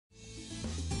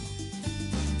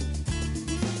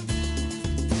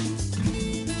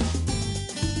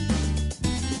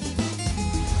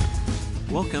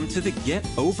Welcome to the Get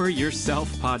Over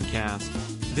Yourself podcast.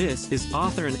 This is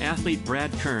author and athlete Brad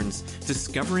Kearns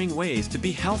discovering ways to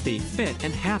be healthy, fit,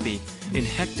 and happy in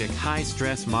hectic,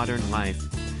 high-stress modern life.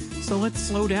 So let's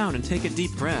slow down and take a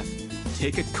deep breath,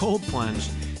 take a cold plunge,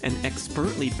 and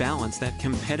expertly balance that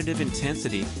competitive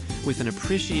intensity with an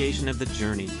appreciation of the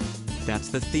journey. That's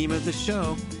the theme of the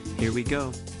show. Here we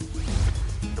go.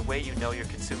 The way you know you're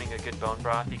consuming a good bone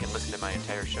broth, you can listen to my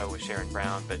entire show with Sharon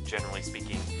Brown, but generally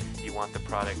speaking, you want the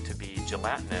product to be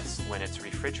gelatinous when it's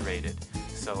refrigerated,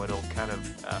 so it'll kind of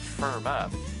firm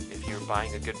up. If you're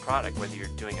buying a good product, whether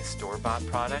you're doing a store-bought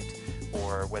product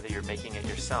or whether you're making it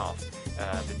yourself,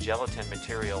 the gelatin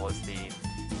material is the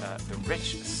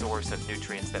rich source of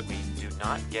nutrients that we do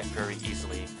not get very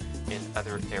easily in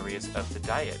other areas of the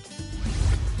diet.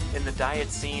 In the diet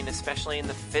scene, especially in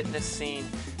the fitness scene,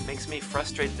 makes me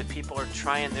frustrated that people are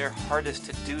trying their hardest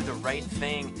to do the right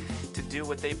thing, to do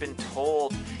what they've been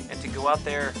told, and to go out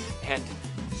there and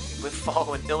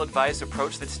follow an ill-advised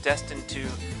approach that's destined to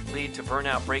lead to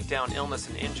burnout, breakdown, illness,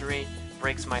 and injury.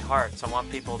 Breaks my heart. So I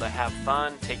want people to have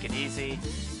fun, take it easy,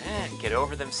 and get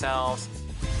over themselves.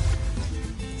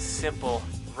 Simple,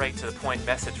 right to the point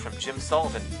message from Jim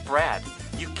Sullivan. Brad,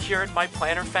 you cured my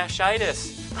plantar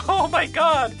fasciitis. Oh my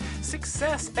God!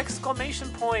 Success! Exclamation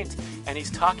point! And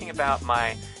he's talking about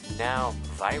my now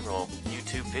viral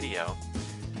YouTube video,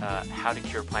 How to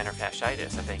Cure Plantar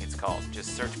Fasciitis, I think it's called.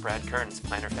 Just search Brad Kearns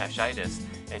Plantar Fasciitis,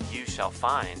 and you shall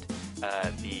find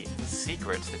the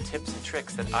secrets, the tips and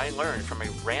tricks that I learned from a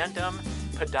random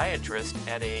podiatrist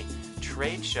at a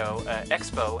trade show,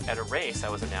 expo at a race I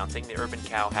was announcing, the Urban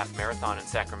Cow Half Marathon in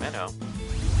Sacramento.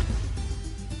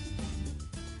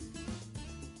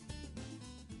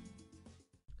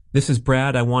 This is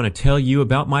Brad. I want to tell you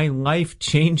about my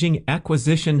life-changing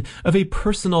acquisition of a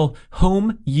personal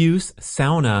home-use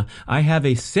sauna. I have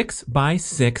a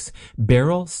 6x6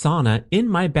 barrel sauna in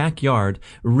my backyard,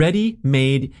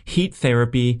 ready-made heat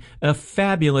therapy, a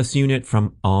fabulous unit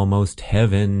from Almost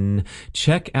Heaven.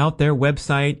 Check out their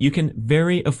website. You can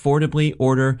very affordably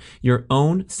order your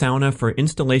own sauna for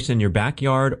installation in your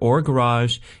backyard or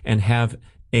garage and have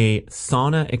a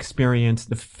sauna experience,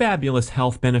 the fabulous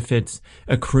health benefits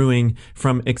accruing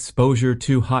from exposure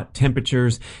to hot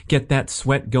temperatures. Get that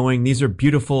sweat going. These are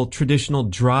beautiful, traditional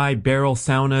dry barrel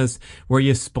saunas where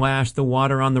you splash the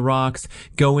water on the rocks,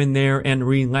 go in there and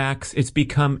relax. It's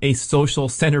become a social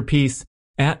centerpiece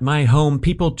at my home.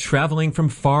 People traveling from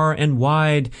far and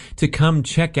wide to come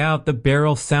check out the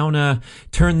barrel sauna,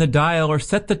 turn the dial or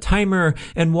set the timer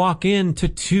and walk in to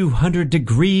 200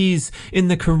 degrees in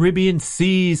the Caribbean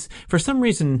seas. For some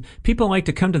reason, people like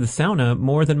to come to the sauna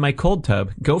more than my cold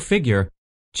tub. Go figure.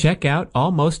 Check out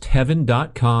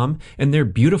almostheaven.com and their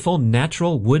beautiful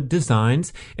natural wood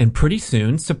designs, and pretty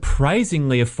soon,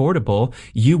 surprisingly affordable,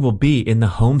 you will be in the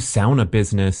home sauna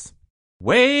business.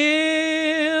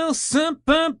 Well, bum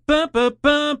bum bum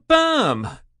bum bum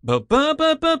bum bum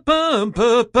bum bum bum bum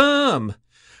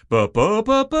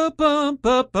bum bum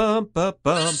bum bum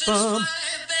bum bum.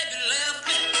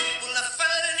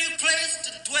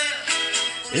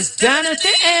 It's down at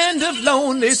the end of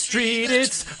Lonely Street.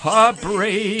 It's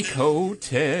Heartbreak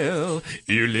Hotel.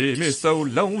 You leave me so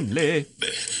lonely.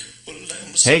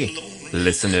 Hey,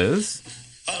 listeners.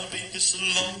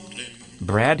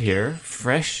 Brad here,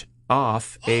 fresh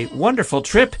off a wonderful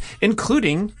trip,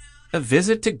 including a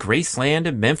visit to Graceland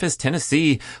in Memphis,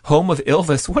 Tennessee, home of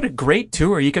Elvis. What a great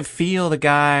tour. You could feel the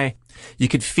guy. You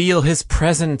could feel his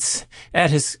presence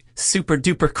at his super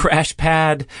duper crash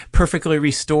pad, perfectly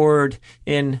restored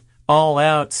in all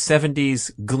out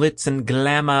 70s glitz and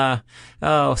glamour.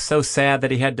 Oh, so sad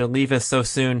that he had to leave us so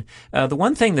soon. The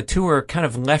one thing the tour kind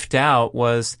of left out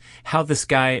was how this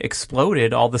guy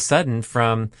exploded all of a sudden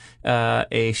from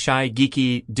a shy,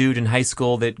 geeky dude in high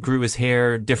school that grew his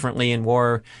hair differently and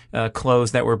wore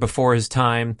clothes that were before his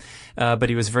time. But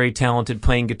he was very talented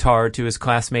playing guitar to his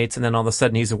classmates, and then all of a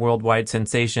sudden he's a worldwide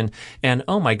sensation. And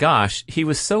oh my gosh, he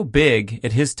was so big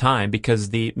at his time because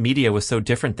the media was so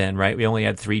different then, right? We only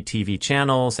had 3 TV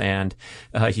channels, and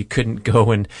you couldn't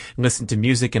go and listen to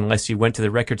music unless you went to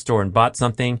the record store and bought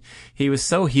something. He was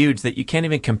so huge that you can't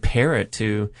even compare it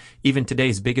to even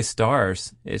today's biggest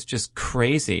stars. It's just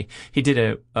crazy. He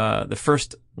did the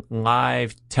first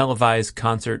live televised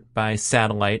concert by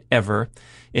satellite ever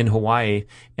in Hawaii,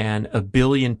 and 1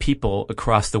 billion people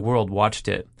across the world watched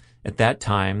it. At that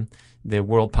time, the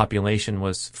world population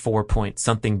was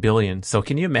 4-point-something billion. So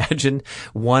can you imagine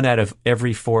 1 out of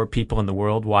every 4 people in the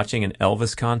world watching an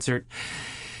Elvis concert?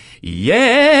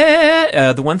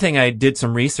 Yeah. The one thing I did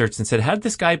some research and said, how did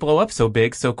this guy blow up so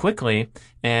big so quickly?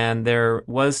 And there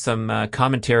was some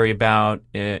commentary about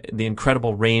the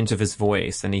incredible range of his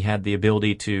voice, and he had the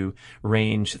ability to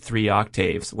range 3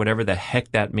 octaves, whatever the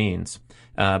heck that means.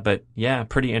 But yeah,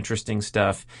 pretty interesting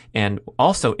stuff. And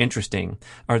also interesting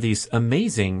are these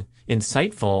amazing,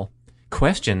 insightful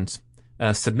questions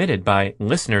submitted by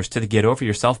listeners to the Get Over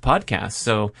Yourself podcast.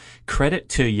 So credit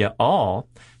to you all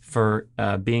for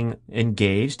being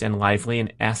engaged and lively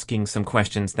and asking some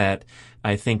questions that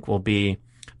I think will be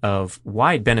of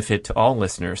wide benefit to all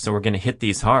listeners. So we're going to hit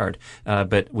these hard.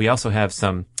 But we also have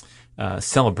some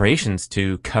celebrations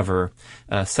to cover,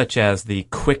 such as the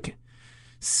quick,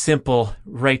 simple,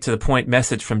 right to the point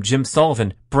message from Jim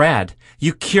Sullivan. Brad,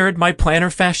 you cured my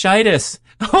plantar fasciitis.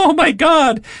 Oh my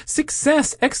God!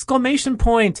 Success! Exclamation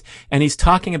point! And he's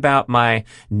talking about my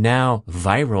now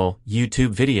viral YouTube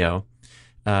video,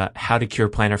 How to Cure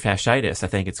Plantar Fasciitis, I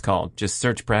think it's called. Just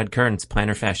search Brad Kern's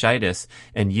Plantar Fasciitis,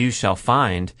 and you shall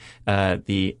find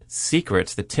the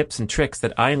secrets, the tips and tricks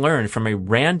that I learned from a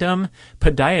random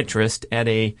podiatrist at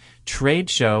a trade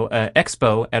show,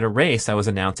 expo at a race I was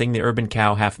announcing, the Urban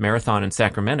Cow Half Marathon in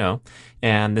Sacramento.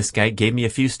 And this guy gave me a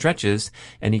few stretches,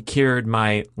 and he cured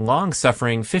my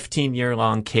long-suffering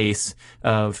 15-year-long case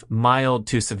of mild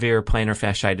to severe plantar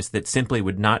fasciitis that simply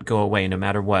would not go away no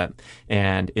matter what.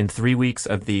 And in 3 weeks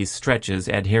of these stretches,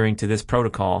 adhering to this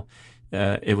protocol,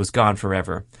 it was gone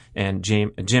forever. And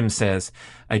Jim says,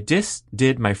 I just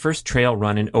did my first trail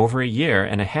run in over a year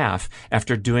and a half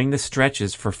after doing the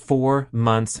stretches for 4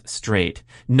 months straight.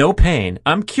 No pain.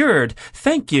 I'm cured.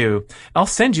 Thank you. I'll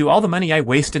send you all the money I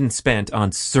wasted and spent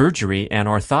on surgery and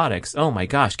orthotics. Oh my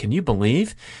gosh. Can you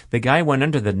believe the guy went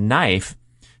under the knife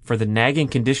for the nagging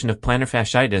condition of plantar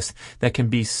fasciitis that can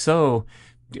be so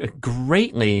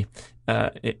greatly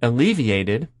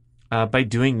alleviated by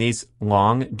doing these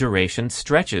long duration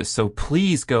stretches. So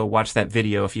please go watch that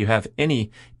video if you have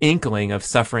any inkling of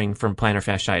suffering from plantar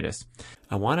fasciitis.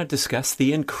 I want to discuss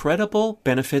the incredible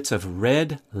benefits of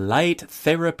red light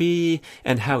therapy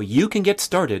and how you can get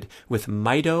started with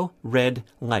Mito Red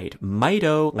Light.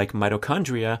 Mito, like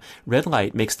mitochondria, red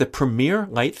light makes the premier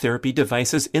light therapy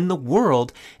devices in the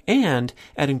world and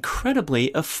at incredibly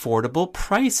affordable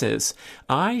prices.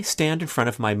 I stand in front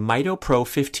of my Mito Pro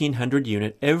 1500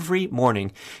 unit every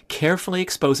morning, carefully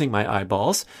exposing my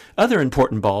eyeballs, other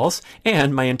important balls,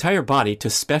 and my entire body to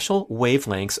special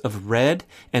wavelengths of red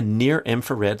and near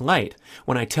infrared light.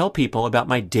 When I tell people about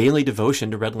my daily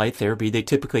devotion to red light therapy, they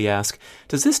typically ask,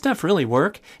 does this stuff really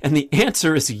work? And the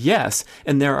answer is yes.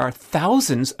 And there are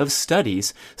thousands of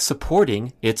studies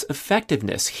supporting its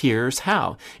effectiveness. Here's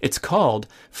how. It's called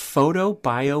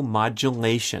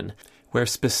photobiomodulation, where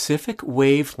specific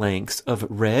wavelengths of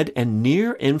red and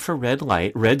near-infrared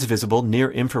light, red's visible,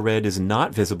 near-infrared is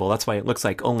not visible, that's why it looks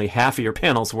like only half of your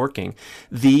panel's working.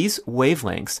 These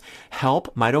wavelengths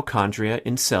help mitochondria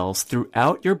in cells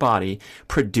throughout your body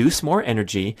produce more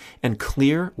energy and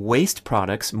clear waste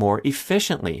products more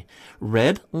efficiently.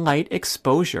 Red light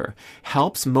exposure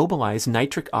helps mobilize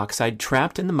nitric oxide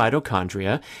trapped in the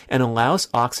mitochondria and allows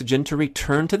oxygen to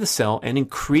return to the cell and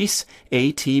increase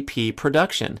ATP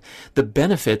production. The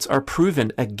benefits are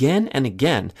proven again and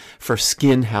again for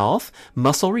skin health,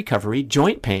 muscle recovery,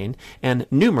 joint pain, and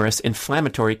numerous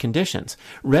inflammatory conditions.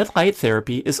 Red light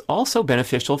therapy is also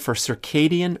beneficial for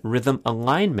circadian rhythm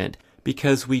alignment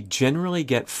because we generally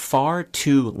get far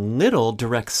too little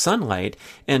direct sunlight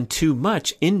and too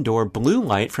much indoor blue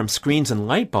light from screens and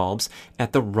light bulbs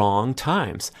at the wrong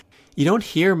times. You don't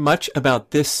hear much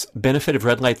about this benefit of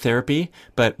red light therapy,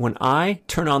 but when I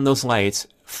turn on those lights,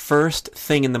 first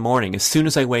thing in the morning, as soon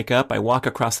as I wake up, I walk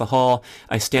across the hall,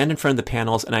 I stand in front of the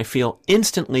panels, and I feel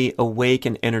instantly awake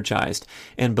and energized.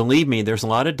 And believe me, there's a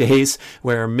lot of days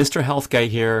where Mr. Health Guy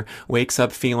here wakes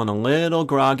up feeling a little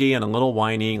groggy and a little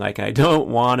whiny, like I don't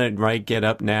want to get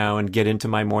up now and get into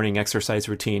my morning exercise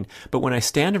routine. But when I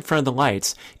stand in front of the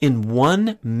lights, in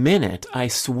 1 minute, I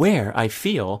swear I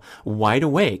feel wide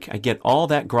awake. I get all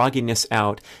that grogginess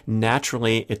out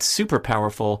naturally. It's super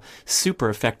powerful, super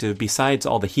effective, besides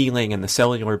all the healing and the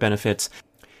cellular benefits.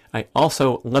 I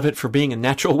also love it for being a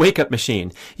natural wake-up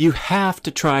machine. You have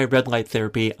to try red light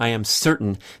therapy. I am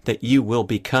certain that you will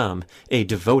become a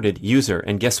devoted user.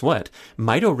 And guess what?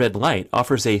 Mito Red Light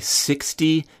offers a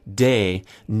 60-day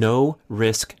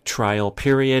no-risk trial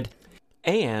period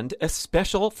and a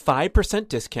special 5%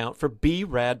 discount for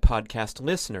B-Rad podcast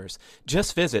listeners.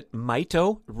 Just visit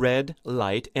Mito Red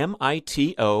Light,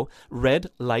 M-I-T-O,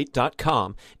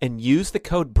 redlight.com, and use the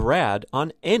code BRAD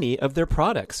on any of their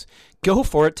products. Go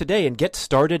for it today and get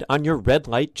started on your red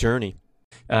light journey.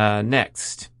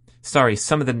 Next, Sorry,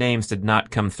 some of the names did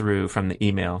not come through from the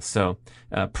email, so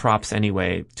props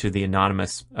anyway to the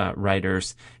anonymous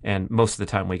writers, and most of the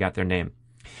time we got their name.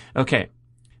 Okay.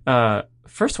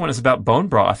 First one is about bone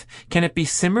broth. Can it be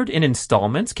simmered in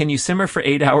installments? Can you simmer for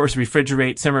 8 hours,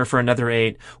 refrigerate, simmer for another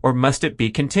 8, or must it be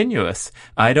continuous?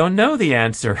 I don't know the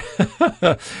answer.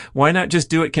 Why not just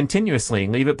do it continuously?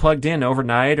 Leave it plugged in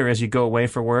overnight or as you go away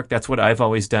for work. That's what I've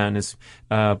always done, is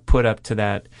put up to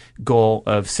that goal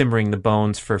of simmering the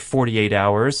bones for 48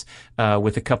 hours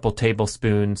with a couple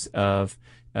tablespoons of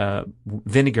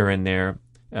vinegar in there.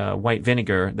 White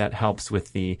vinegar that helps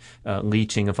with the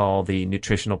leaching of all the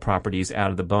nutritional properties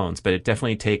out of the bones. But it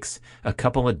definitely takes a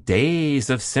couple of days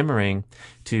of simmering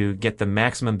to get the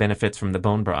maximum benefits from the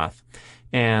bone broth.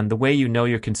 And the way you know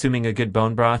you're consuming a good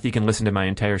bone broth, you can listen to my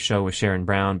entire show with Sharon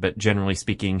Brown, but generally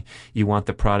speaking, you want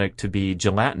the product to be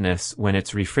gelatinous when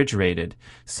it's refrigerated.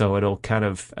 So it'll kind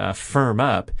of firm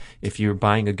up if you're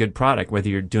buying a good product, whether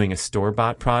you're doing a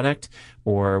store-bought product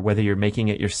or whether you're making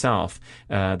it yourself.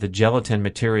 The gelatin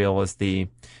material is the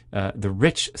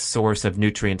rich source of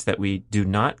nutrients that we do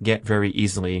not get very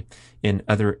easily in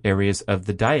other areas of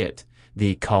the diet.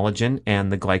 The collagen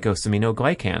and the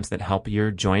glycosaminoglycans that help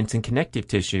your joints and connective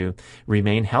tissue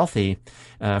remain healthy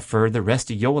for the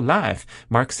rest of your life.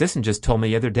 Mark Sisson just told me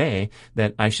the other day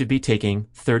that I should be taking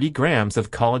 30 grams of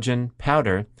collagen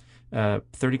powder,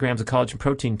 30 grams of collagen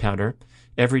protein powder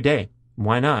every day.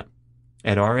 Why not?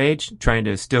 At our age, trying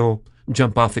to still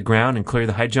jump off the ground and clear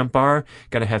the high jump bar,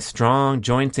 got to have strong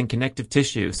joints and connective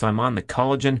tissue. So I'm on the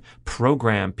collagen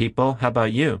program, people. How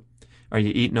about you? Are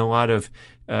you eating a lot of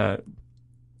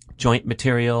joint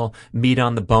material, meat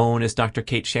on the bone, as Dr.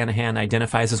 Kate Shanahan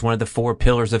identifies as one of the 4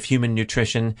 pillars of human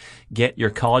nutrition? Get your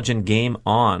collagen game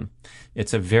on.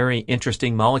 It's a very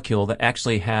interesting molecule that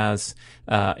actually has,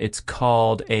 it's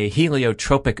called a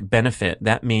heliotropic benefit.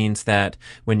 That means that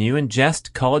when you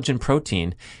ingest collagen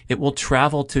protein, it will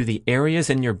travel to the areas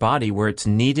in your body where it's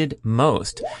needed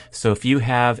most. So if you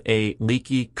have a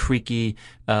leaky, creaky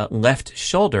left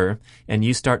shoulder and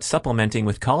you start supplementing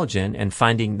with collagen and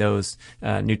finding those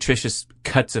nutritious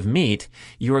cuts of meat,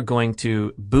 you are going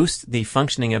to boost the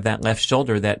functioning of that left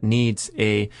shoulder that needs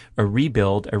a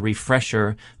rebuild, a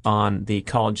refresher on the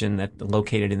collagen that's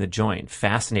located in the joint.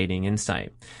 Fascinating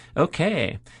insight.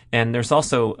 Okay. And there's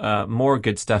also more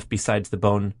good stuff besides the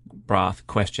bone broth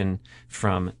question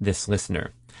from this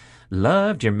listener.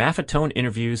 Loved your Maffetone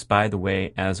interviews, by the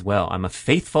way, as well. I'm a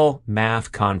faithful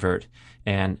MAF convert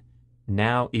and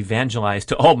now evangelize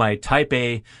to all my type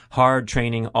A, hard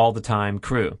training all the time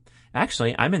crew.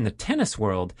 Actually, I'm in the tennis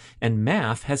world, and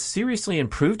MAF has seriously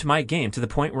improved my game to the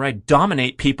point where I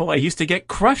dominate people I used to get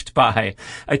crushed by.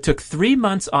 I took 3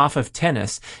 months off of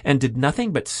tennis and did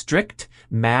nothing but strict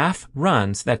MAF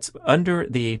runs. That's under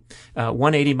the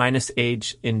 180 minus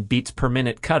age in beats per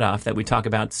minute cutoff that we talk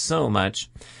about so much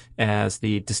as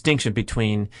the distinction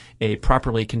between a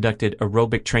properly conducted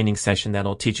aerobic training session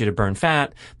that'll teach you to burn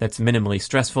fat, that's minimally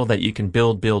stressful, that you can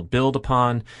build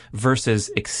upon,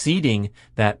 versus exceeding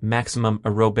that maximum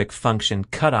aerobic function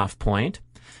cutoff point,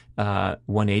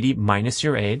 180 minus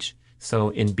your age. So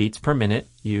in beats per minute,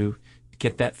 you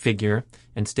get that figure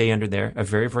and stay under there, a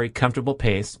very, very comfortable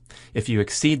pace. If you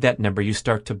exceed that number, you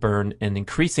start to burn an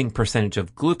increasing percentage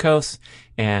of glucose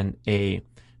and a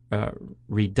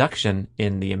reduction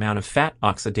in the amount of fat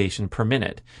oxidation per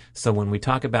minute. So when we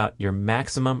talk about your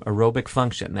maximum aerobic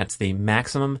function, that's the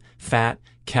maximum fat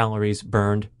calories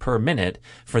burned per minute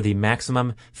for the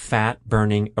maximum fat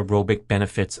burning aerobic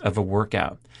benefits of a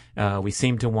workout. We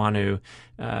seem to want to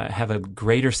have a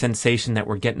greater sensation that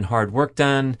we're getting hard work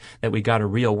done, that we got a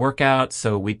real workout.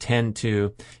 So we tend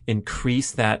to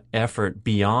increase that effort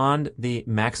beyond the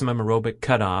maximum aerobic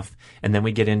cutoff. And then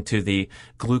we get into the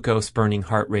glucose burning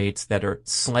heart rates that are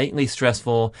slightly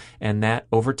stressful. And that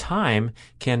over time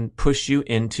can push you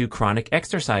into chronic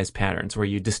exercise patterns where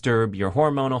you disturb your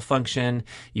hormonal function,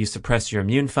 you suppress your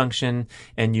immune function,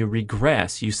 and you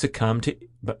regress. You succumb to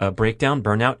breakdown,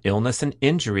 burnout, illness, and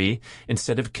injury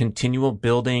instead of continual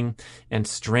building and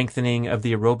strengthening of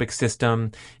the aerobic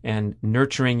system and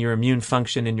nurturing your immune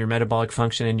function and your metabolic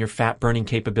function and your fat burning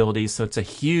capabilities. So it's a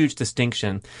huge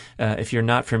distinction. If you're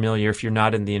not familiar, if you're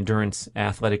not in the endurance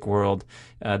athletic world,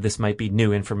 this might be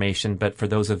new information, but for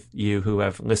those of you who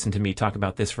have listened to me talk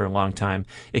about this for a long time,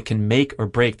 it can make or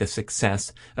break the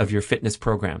success of your fitness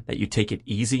program, that you take it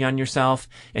easy on yourself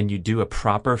and you do a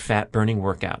proper fat burning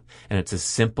workout. And it's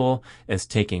as simple as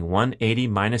taking 180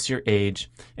 minus your age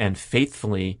and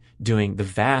faithfully doing the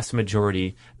vast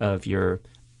majority of your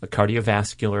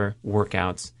cardiovascular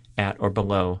workouts at or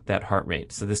below that heart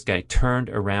rate. So this guy turned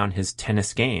around his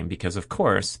tennis game because, of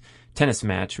course, tennis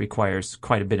match requires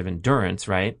quite a bit of endurance,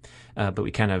 right? But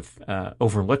we kind of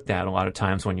overlook that a lot of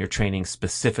times when you're training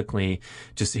specifically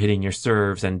just hitting your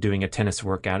serves and doing a tennis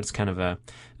workout. It's kind of a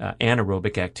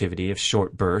anaerobic activity of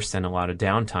short bursts and a lot of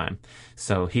downtime.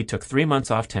 So he took 3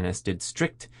 months off tennis, did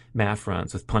strict MAF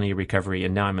runs with plenty of recovery,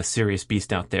 and now I'm a serious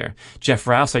beast out there. Jeff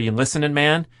Rouse, are you listening,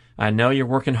 man? I know you're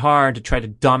working hard to try to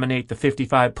dominate the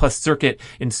 55-plus circuit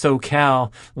in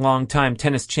SoCal. Longtime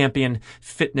tennis champion,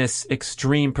 fitness,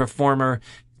 extreme performer.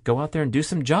 Go out there and do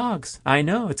some jogs. I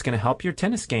know it's going to help your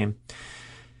tennis game.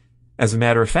 As a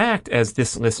matter of fact, as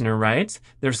this listener writes,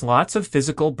 there's lots of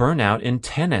physical burnout in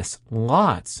tennis.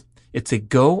 Lots. It's a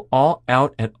go all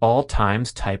out at all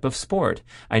times type of sport.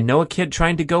 I know a kid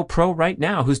trying to go pro right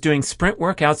now who's doing sprint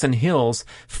workouts and hills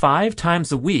 5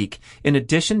 times a week in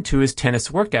addition to his tennis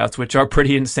workouts, which are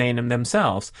pretty insane in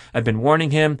themselves. I've been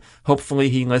warning him. Hopefully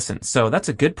he listens. So that's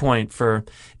a good point for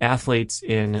athletes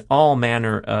in all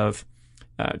manner of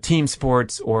team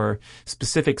sports or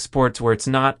specific sports where it's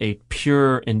not a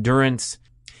pure endurance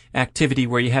activity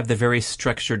where you have the very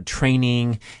structured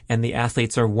training and the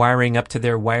athletes are wiring up to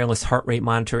their wireless heart rate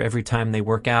monitor every time they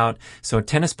work out. So a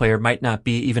tennis player might not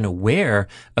be even aware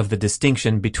of the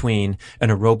distinction between an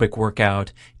aerobic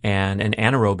workout and an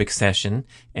anaerobic session,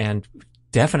 and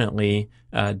definitely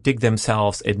dig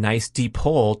themselves a nice deep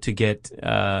hole to get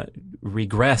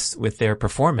regress with their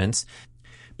performance,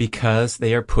 because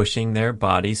they are pushing their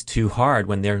bodies too hard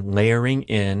when they're layering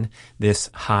in this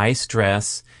high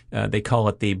stress. They call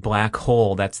it the black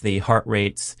hole. That's the heart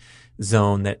rates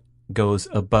zone that goes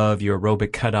above your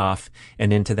aerobic cutoff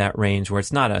and into that range where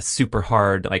it's not a super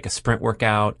hard, like a sprint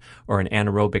workout or an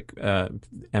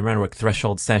anaerobic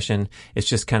threshold session. It's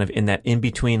just kind of in that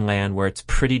in-between land where it's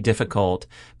pretty difficult,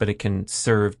 but it can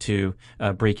serve to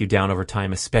break you down over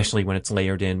time, especially when it's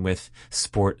layered in with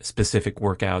sport-specific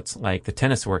workouts like the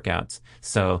tennis workouts.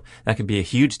 So that could be a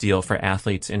huge deal for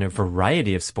athletes in a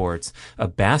variety of sports. A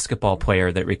basketball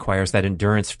player that requires that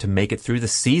endurance to make it through the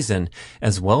season,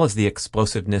 as well as the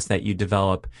explosiveness that you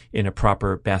develop in a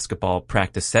proper basketball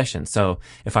practice session. So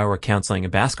if I were counseling a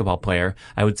basketball player,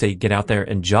 I would say get out there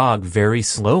and jog very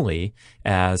slowly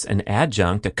as an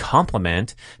adjunct, a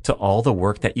complement to all the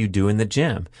work that you do in the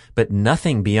gym, but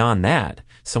nothing beyond that.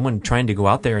 Someone trying to go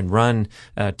out there and run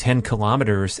 10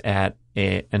 kilometers at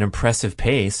an impressive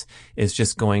pace is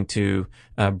just going to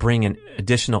bring an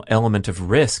additional element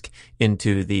of risk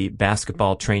into the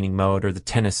basketball training mode or the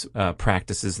tennis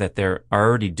practices that they're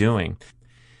already doing.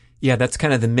 Yeah, that's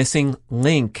kind of the missing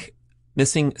link,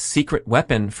 missing secret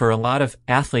weapon for a lot of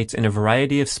athletes in a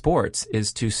variety of sports,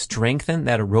 is to strengthen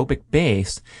that aerobic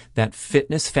base, that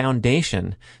fitness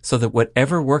foundation, so that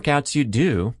whatever workouts you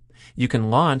do, you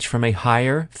can launch from a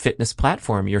higher fitness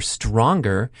platform. You're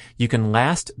stronger. You can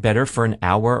last better for an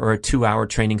hour or a 2-hour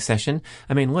training session.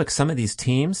 I mean, look, some of these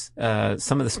teams,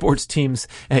 some of the sports teams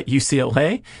at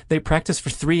UCLA, they practice for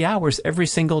 3 hours every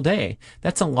single day.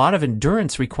 That's a lot of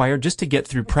endurance required just to get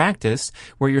through practice,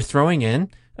 where you're throwing in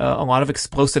a lot of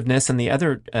explosiveness and the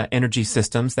other energy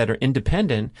systems that are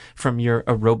independent from your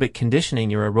aerobic conditioning,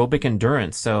 your aerobic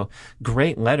endurance. So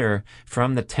great letter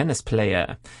from the tennis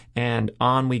player. And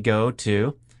on we go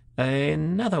to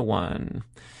another one.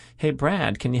 Hey,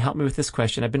 Brad, can you help me with this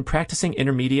question? I've been practicing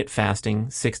intermediate fasting,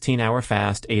 16-hour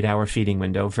fast, 8-hour feeding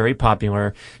window. Very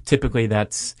popular. Typically,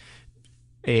 that's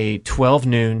a 12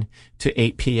 noon to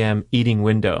 8 p.m. eating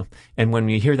window. And when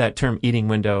we hear that term eating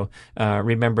window,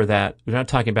 remember that we're not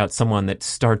talking about someone that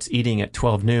starts eating at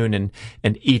 12 noon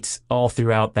and eats all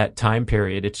throughout that time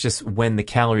period. It's just when the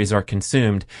calories are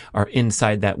consumed are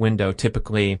inside that window,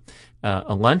 typically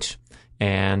a lunch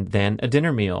and then a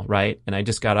dinner meal, right? And I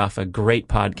just got off a great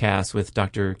podcast with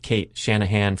Dr. Kate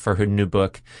Shanahan for her new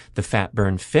book, The Fat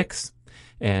Burn Fix.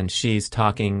 And she's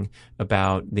talking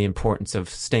about the importance of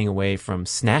staying away from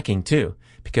snacking too,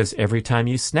 because every time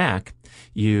you snack,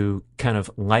 you kind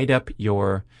of light up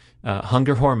your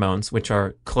hunger hormones, which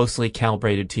are closely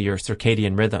calibrated to your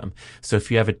circadian rhythm. So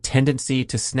if you have a tendency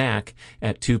to snack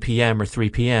at 2 p.m. or 3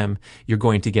 p.m., you're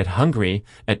going to get hungry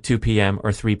at 2 p.m.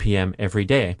 or 3 p.m. every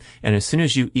day. And as soon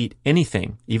as you eat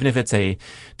anything, even if it's a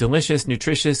delicious,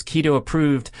 nutritious,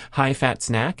 keto-approved, high-fat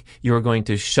snack, you're going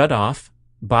to shut off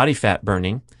body fat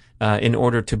burning in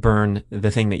order to burn the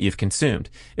thing that you've consumed.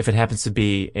 If it happens to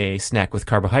be a snack with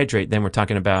carbohydrate, then we're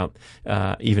talking about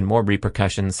even more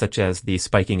repercussions, such as the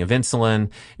spiking of insulin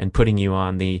and putting you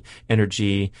on the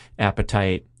energy,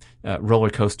 appetite, roller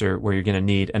coaster where you're going to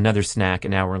need another snack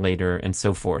an hour later and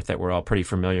so forth that we're all pretty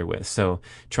familiar with. So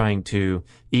trying to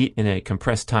eat in a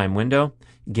compressed time window,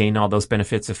 gain all those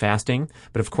benefits of fasting,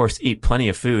 but of course eat plenty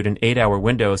of food. An 8-hour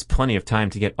window is plenty of time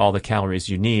to get all the calories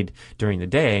you need during the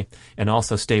day, and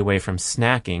also stay away from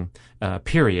snacking,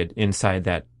 period, inside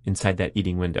that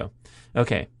eating window.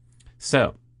 Okay,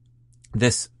 so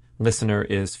this listener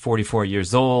is 44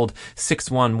 years old,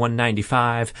 6'1",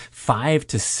 195, 5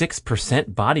 to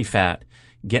 6% body fat,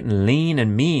 getting lean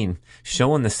and mean,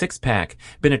 showing the six-pack,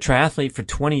 been a triathlete for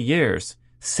 20 years,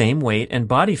 same weight and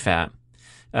body fat.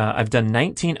 I've done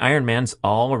 19 Ironmans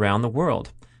all around the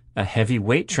world. A heavy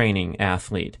weight training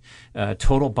athlete,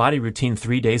 total body routine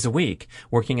 3 days a week,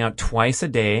 working out twice a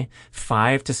day,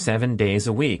 5 to 7 days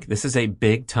a week. This is a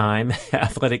big time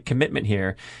athletic commitment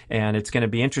here, and it's going to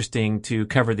be interesting to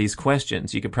cover these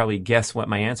questions. You could probably guess what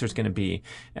my answer is going to be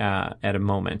at a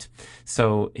moment.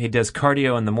 So he does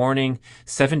cardio in the morning,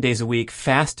 7 days a week,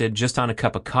 fasted just on a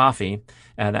cup of coffee.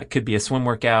 That could be a swim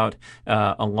workout,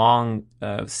 a long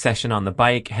session on the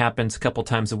bike happens a couple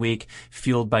times a week,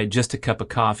 fueled by just a cup of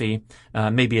coffee,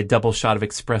 maybe a double shot of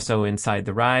espresso inside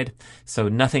the ride. So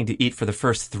nothing to eat for the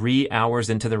first 3 hours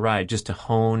into the ride, just to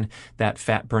hone that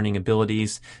fat burning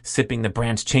abilities, sipping the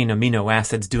branched chain amino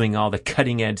acids, doing all the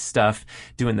cutting edge stuff,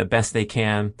 doing the best they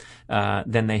can.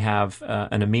 Then they have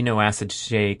an amino acid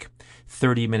shake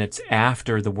 30 minutes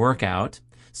after the workout.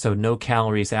 So no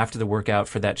calories after the workout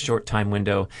for that short time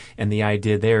window. And the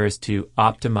idea there is to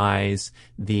optimize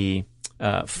the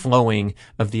flowing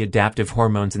of the adaptive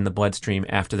hormones in the bloodstream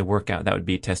after the workout. That would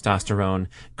be testosterone,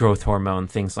 growth hormone,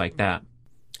 things like that.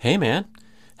 Hey man,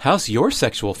 how's your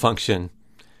sexual function?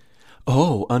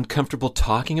 Oh, uncomfortable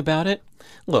talking about it?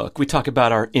 Look, we talk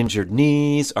about our injured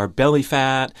knees, our belly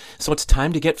fat, so it's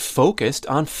time to get focused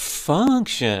on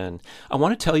function. I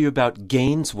want to tell you about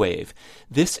GainsWave.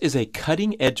 This is a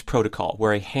cutting-edge protocol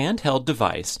where a handheld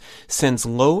device sends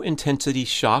low-intensity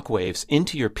shock waves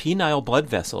into your penile blood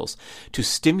vessels to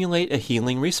stimulate a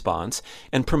healing response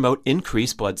and promote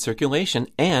increased blood circulation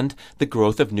and the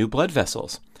growth of new blood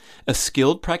vessels. A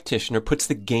skilled practitioner puts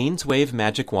the GainsWave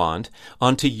magic wand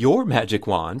onto your magic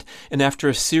wand, and after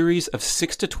a series of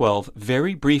 6 to 12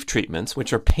 very brief treatments,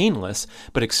 which are painless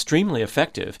but extremely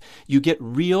effective, you get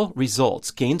real results.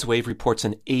 GainsWave reports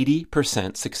an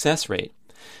 80% success rate.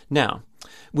 Now,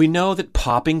 we know that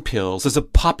popping pills is a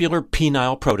popular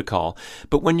penile protocol,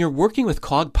 but when you're working with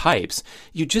clogged pipes,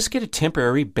 you just get a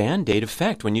temporary Band-Aid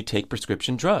effect when you take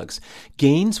prescription drugs.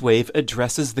 GainsWave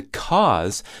addresses the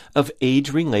cause of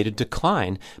age-related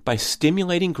decline by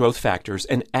stimulating growth factors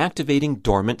and activating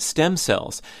dormant stem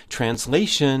cells.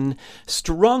 Translation: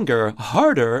 stronger,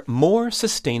 harder, more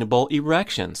sustainable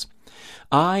erections.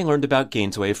 I learned about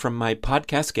GainsWave from my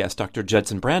podcast guest, Dr.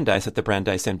 Judson Brandeis at the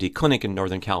Brandeis MD Clinic in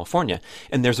Northern California,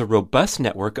 and there's a robust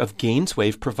network of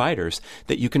GainsWave providers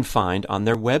that you can find on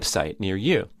their website near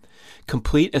you.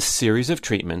 Complete a series of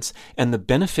treatments, and the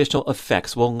beneficial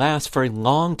effects will last for a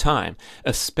long time,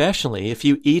 especially if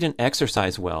you eat and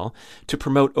exercise well to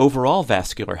promote overall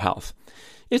vascular health.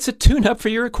 It's a tune-up for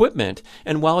your equipment,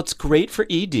 and while it's great for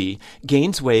ED,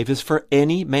 GainsWave is for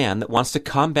any man that wants to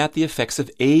combat the effects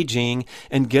of aging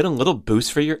and get a little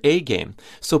boost for your A game.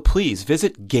 So please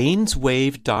visit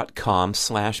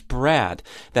gainswave.com/Brad.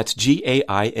 That's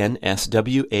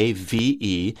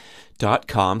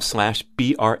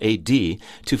GAINSWAVE.com/BRAD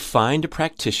to find a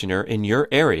practitioner in your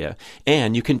area,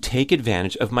 and you can take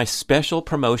advantage of my special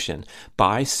promotion.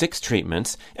 Buy 6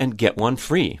 treatments and get one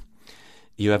free.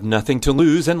 You have nothing to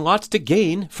lose and lots to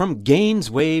gain from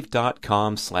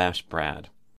gainswave.com/Brad.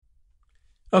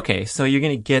 Okay, so you're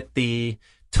going to get the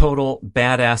total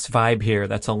badass vibe here.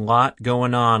 That's a lot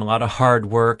going on, a lot of hard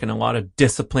work and a lot of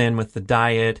discipline with the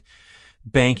diet,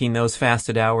 banking those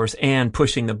fasted hours and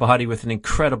pushing the body with an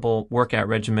incredible workout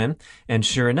regimen. And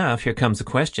sure enough, here comes a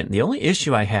question. The only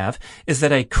issue I have is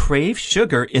that I crave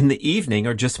sugar in the evening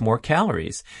or just more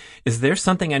calories. Is there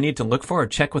something I need to look for or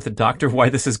check with a doctor why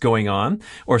this is going on,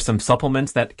 or some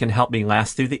supplements that can help me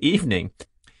last through the evening?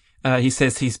 He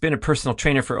says he's been a personal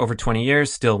trainer for over 20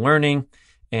 years, still learning.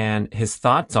 And his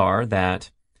thoughts are that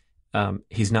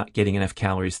he's not getting enough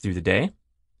calories through the day,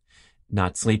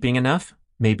 not sleeping enough,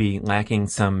 maybe lacking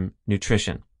some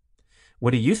nutrition. What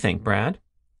do you think, Brad,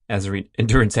 as an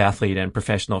endurance athlete and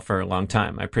professional for a long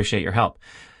time? I appreciate your help.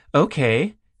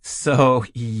 Okay, so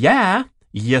yeah,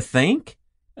 you think,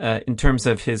 in terms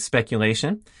of his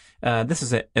speculation, this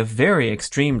is a very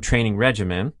extreme training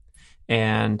regimen,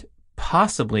 and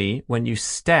possibly when you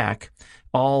stack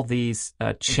all these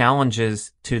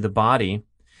challenges to the body,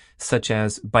 such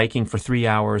as biking for 3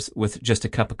 hours with just a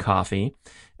cup of coffee,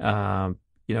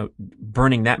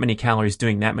 burning that many calories,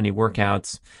 doing that many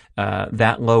workouts,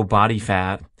 that low body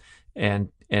fat, and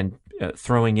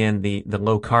throwing in the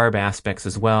low carb aspects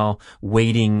as well,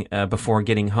 waiting before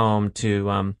getting home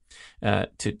to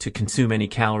consume any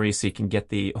calories so you can get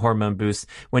the hormone boost.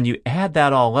 When you add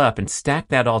that all up and stack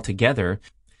that all together,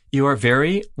 you are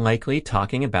very likely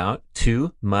talking about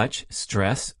too much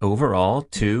stress overall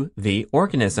to the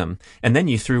organism. And then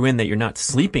you threw in that you're not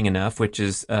sleeping enough, which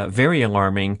is very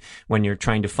alarming when you're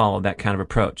trying to follow that kind of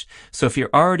approach. So if you're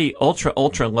already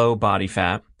ultra low body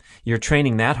fat, you're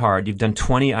training that hard, you've done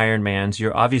 20 Ironmans,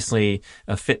 you're obviously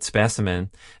a fit specimen,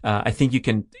 I think you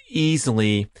can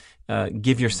easily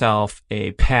give yourself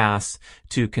a pass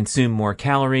to consume more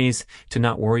calories, to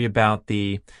not worry about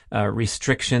the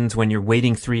restrictions when you're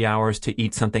waiting 3 hours to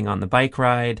eat something on the bike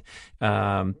ride.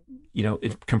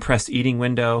 Compressed eating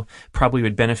window probably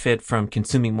would benefit from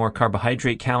consuming more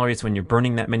carbohydrate calories when you're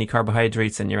burning that many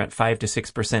carbohydrates and you're at 5 to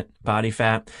 6% body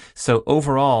fat. So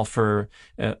overall, for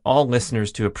all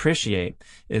listeners to appreciate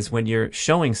is when you're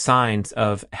showing signs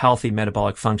of healthy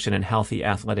metabolic function and healthy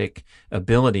athletic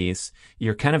abilities,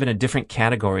 you're kind of in a different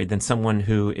category than someone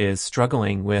who is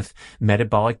struggling with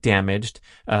metabolic damage,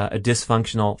 a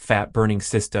dysfunctional fat burning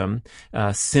system,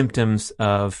 symptoms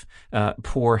of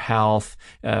poor health,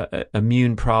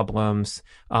 immune problems,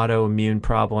 autoimmune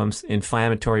problems,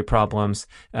 inflammatory problems.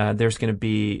 There's going to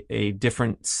be a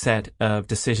different set of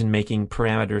decision-making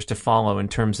parameters to follow in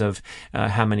terms of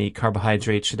how many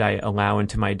carbohydrates should I allow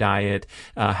into my diet,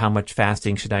 how much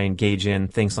fasting should I engage in,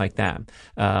 things like that.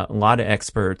 A lot of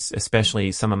experts,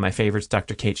 especially some of my favorites,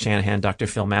 Dr. Kate Shanahan, Dr.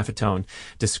 Phil Maffetone,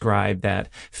 describe that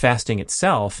fasting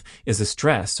itself is a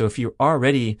stress. So if you're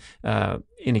already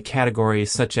in a category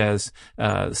such as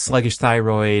sluggish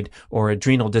thyroid or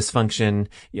adrenal dysfunction,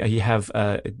 you have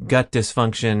gut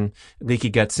dysfunction, leaky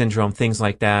gut syndrome, things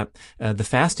like that, the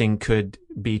fasting could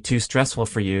be too stressful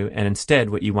for you. And instead,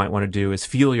 what you might want to do is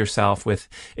fuel yourself with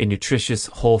a nutritious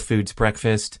whole foods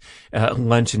breakfast,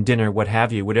 lunch and dinner, what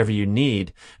have you, whatever you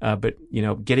need. But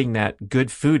getting that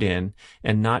good food in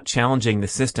and not challenging the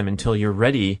system until you're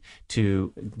ready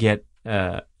to get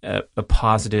a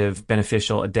positive,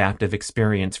 beneficial, adaptive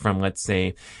experience from, let's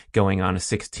say, going on a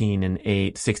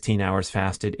 16 hours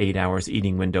fasted, 8 hours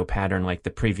eating window pattern like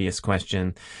the previous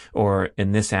question, or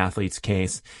in this athlete's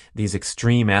case, these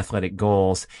extreme athletic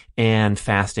goals and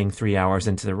fasting 3 hours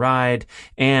into the ride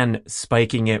and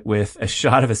spiking it with a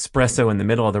shot of espresso in the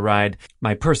middle of the ride.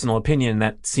 My personal opinion,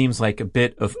 that seems like a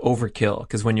bit of overkill,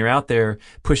 because when you're out there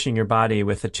pushing your body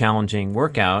with a challenging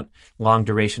workout, long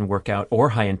duration workout or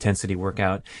high intensity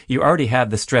workout, you already have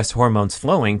the stress hormones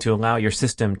flowing to allow your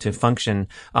system to function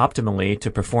optimally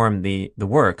to perform the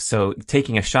work. So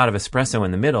taking a shot of espresso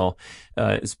in the middle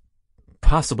is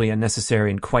possibly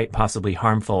unnecessary and quite possibly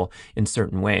harmful in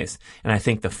certain ways. And I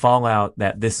think the fallout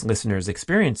that this listener is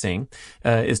experiencing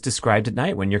is described at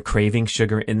night when you're craving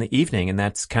sugar in the evening. And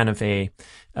that's kind of a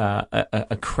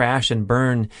crash and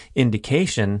burn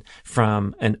indication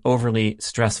from an overly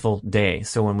stressful day.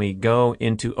 So when we go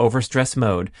into overstress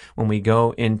mode, when we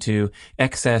go into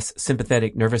excess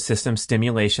sympathetic nervous system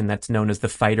stimulation, that's known as the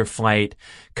fight or flight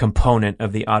component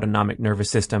of the autonomic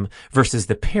nervous system, versus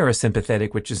the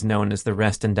parasympathetic, which is known as the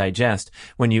rest and digest.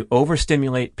 When you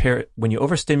overstimulate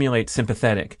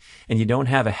sympathetic and you don't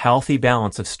have a healthy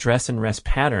balance of stress and rest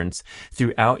patterns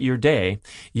throughout your day,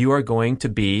 you are going to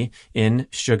be in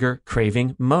sugar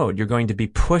craving mode. You're going to be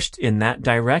pushed in that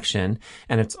direction,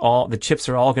 and the chips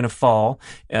are all going to fall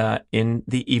in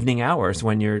the evening hours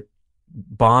when you're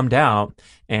bombed out,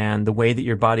 and the way that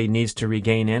your body needs to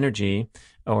regain energy,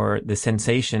 or the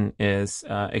sensation, is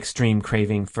extreme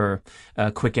craving for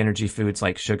quick energy foods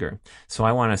like sugar. So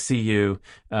I want to see you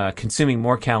consuming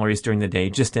more calories during the day,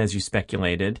 just as you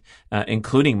speculated,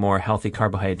 including more healthy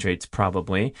carbohydrates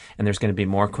probably. And there's going to be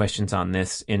more questions on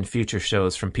this in future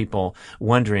shows from people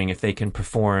wondering if they can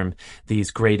perform these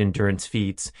great endurance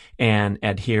feats and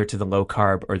adhere to the low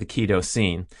carb or the keto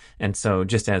scene. And so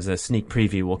just as a sneak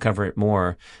preview, we'll cover it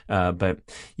more. But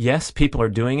yes, people are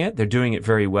doing it. They're doing it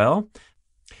very well.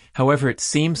 However, it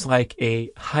seems like a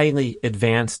highly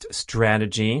advanced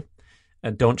strategy.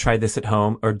 Don't try this at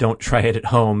home, or don't try it at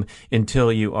home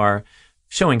until you are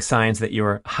showing signs that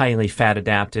you're highly fat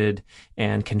adapted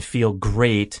and can feel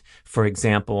great For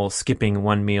example, skipping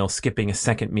one meal, skipping a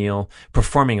second meal,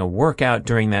 performing a workout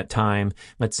during that time.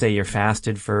 Let's say you're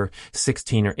fasted for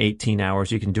 16 or 18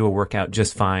 hours. You can do a workout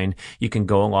just fine. You can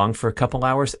go along for a couple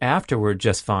hours afterward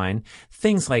just fine.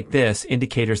 Things like this,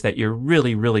 indicators that you're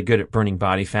really, really good at burning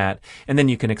body fat. And then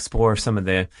you can explore some of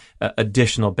the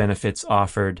additional benefits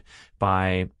offered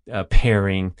by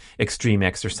pairing extreme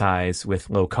exercise with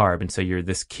low carb. And so you're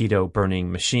this keto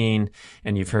burning machine.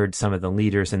 And you've heard some of the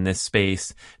leaders in this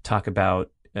space talk about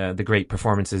the great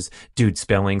performances. Dude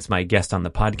Spelling's my guest on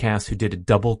the podcast, who did a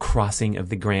double crossing of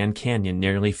the Grand Canyon,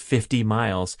 nearly 50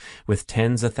 miles with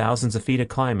tens of thousands of feet of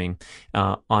climbing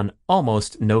on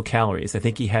almost no calories. I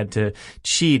think he had to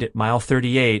cheat at mile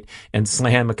 38 and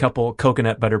slam a couple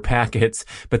coconut butter packets,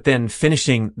 but then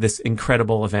finishing this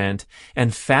incredible event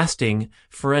and fasting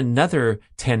for another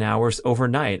 10 hours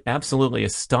overnight. Absolutely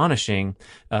astonishing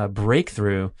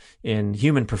breakthrough in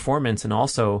human performance, and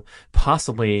also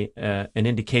possibly an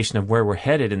indication of where we're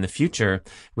headed in the future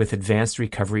with advanced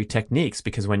recovery techniques.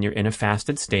 Because when you're in a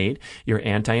fasted state, you're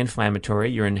anti-inflammatory,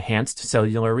 you're enhanced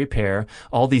cellular repair,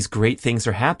 all these great things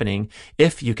are happening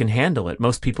if you can handle it.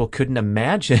 Most people couldn't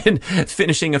imagine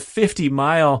finishing a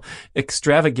 50-mile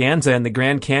extravaganza in the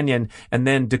Grand Canyon and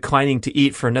then declining to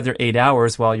eat for another 8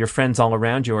 hours while your friends all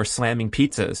around you are slamming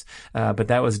pizzas. But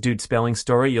that was Dude Spelling's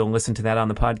story. You'll listen to that on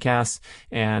the podcast.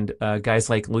 And guys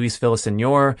like Luis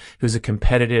Villaseñor, who's a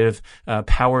competitive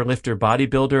power lifter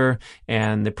bodybuilder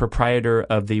and the proprietor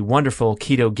of the wonderful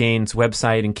Keto Gains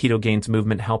website and Keto Gains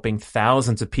movement, helping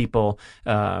thousands of people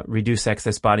reduce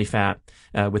excess body fat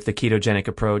with the ketogenic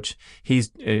approach.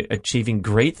 He's achieving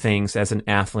great things as an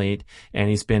athlete, and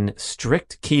he's been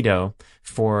strict keto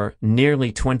for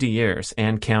nearly 20 years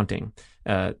and counting.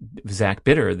 Zach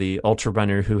Bitter, the ultra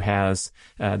runner who has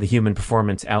the Human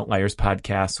Performance Outliers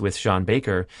podcast with Sean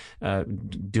Baker,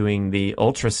 doing the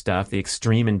ultra stuff, the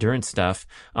extreme endurance stuff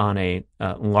on a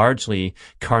largely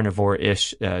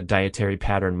carnivore-ish dietary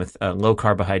pattern with low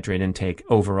carbohydrate intake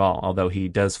overall, although he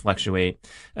does fluctuate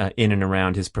in and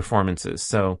around his performances.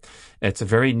 So it's a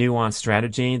very nuanced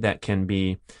strategy that can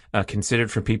be considered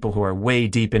for people who are way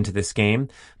deep into this game.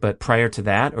 But prior to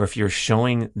that, or if you're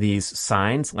showing these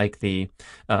signs, like the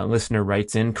listener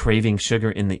writes in, craving sugar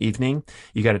in the evening,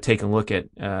 you got to take a look at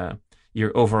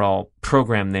your overall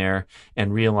program there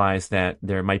and realize that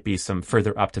there might be some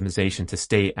further optimization to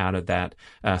stay out of that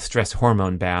stress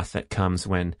hormone bath that comes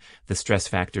when the stress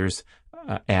factors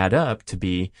add up to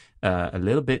be a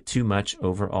little bit too much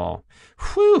overall.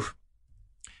 Whew!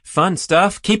 Fun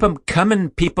stuff. Keep them coming,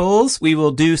 peoples. We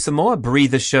will do some more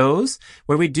breather shows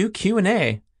where we do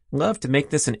Q&A. Love to make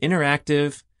this an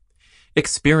interactive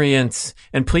experience,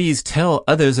 and please tell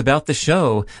others about the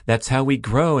show. That's how we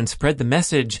grow and spread the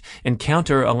message and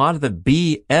counter a lot of the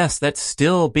BS that's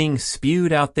still being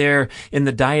spewed out there in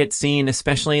the diet scene,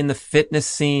 especially in the fitness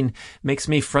scene. Makes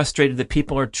me frustrated that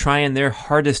people are trying their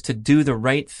hardest to do the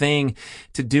right thing,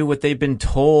 to do what they've been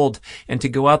told, and to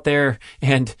go out there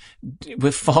and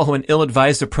follow an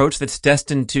ill-advised approach that's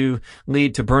destined to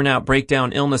lead to burnout,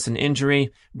 breakdown, illness, and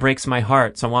injury. Breaks my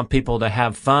heart. So I want people to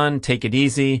have fun, take it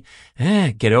easy,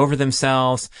 get over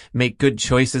themselves, make good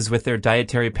choices with their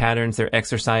dietary patterns, their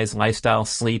exercise, lifestyle,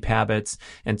 sleep habits.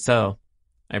 And so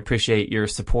I appreciate your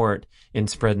support in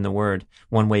spreading the word.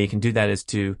 One way you can do that is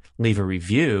to leave a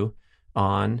review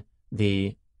on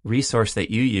the resource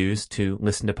that you use to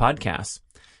listen to podcasts.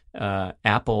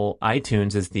 Apple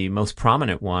iTunes is the most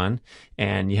prominent one,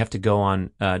 and you have to go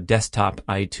on desktop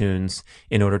iTunes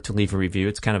in order to leave a review.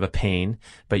 It's kind of a pain,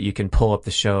 but you can pull up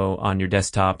the show on your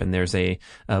desktop, and there's a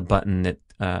button that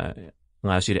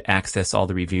allows you to access all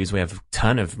the reviews. We have a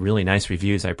ton of really nice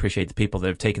reviews. I appreciate the people that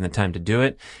have taken the time to do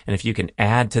it. And if you can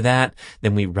add to that,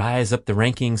 then we rise up the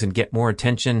rankings and get more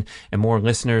attention and more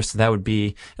listeners. So that would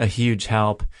be a huge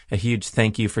help, a huge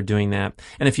thank you for doing that.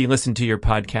 And if you listen to your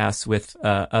podcasts with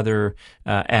other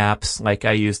apps, like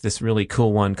I use this really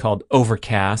cool one called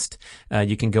Overcast,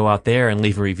 you can go out there and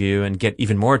leave a review and get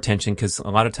even more attention, because a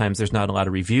lot of times there's not a lot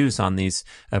of reviews on these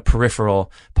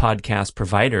peripheral podcast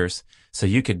providers. So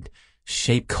you could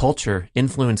shape culture,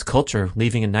 influence culture,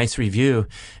 leaving a nice review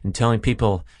and telling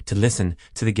people to listen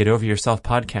to the Get Over Yourself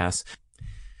podcast,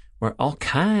 where all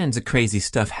kinds of crazy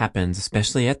stuff happens,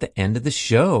 especially at the end of the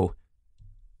show.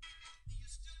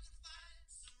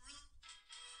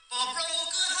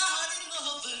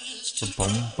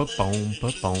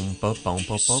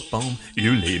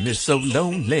 You leave me so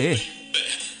lonely.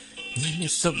 Leave me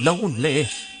so lonely.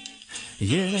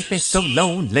 You make me so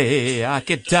lonely, I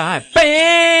could die.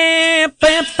 Bam,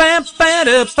 bam, bam,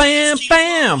 bam, bam,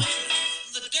 bam.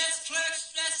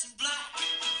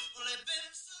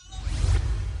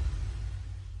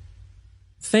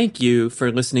 Thank you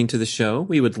for listening to the show.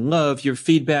 We would love your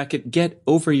feedback at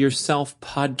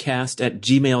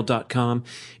getoveryourselfpodcast@gmail.com.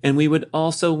 And we would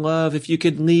also love if you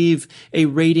could leave a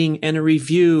rating and a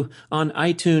review on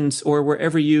iTunes or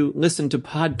wherever you listen to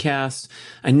podcasts.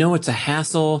 I know it's a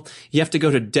hassle. You have to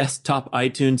go to desktop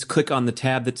iTunes, click on the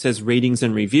tab that says ratings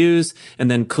and reviews,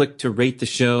 and then click to rate the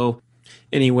show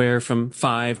anywhere from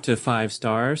 5 to 5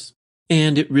 stars.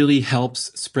 And it really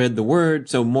helps spread the word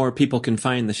so more people can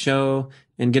find the show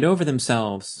and get over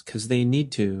themselves because they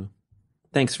need to.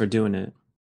 Thanks for doing it.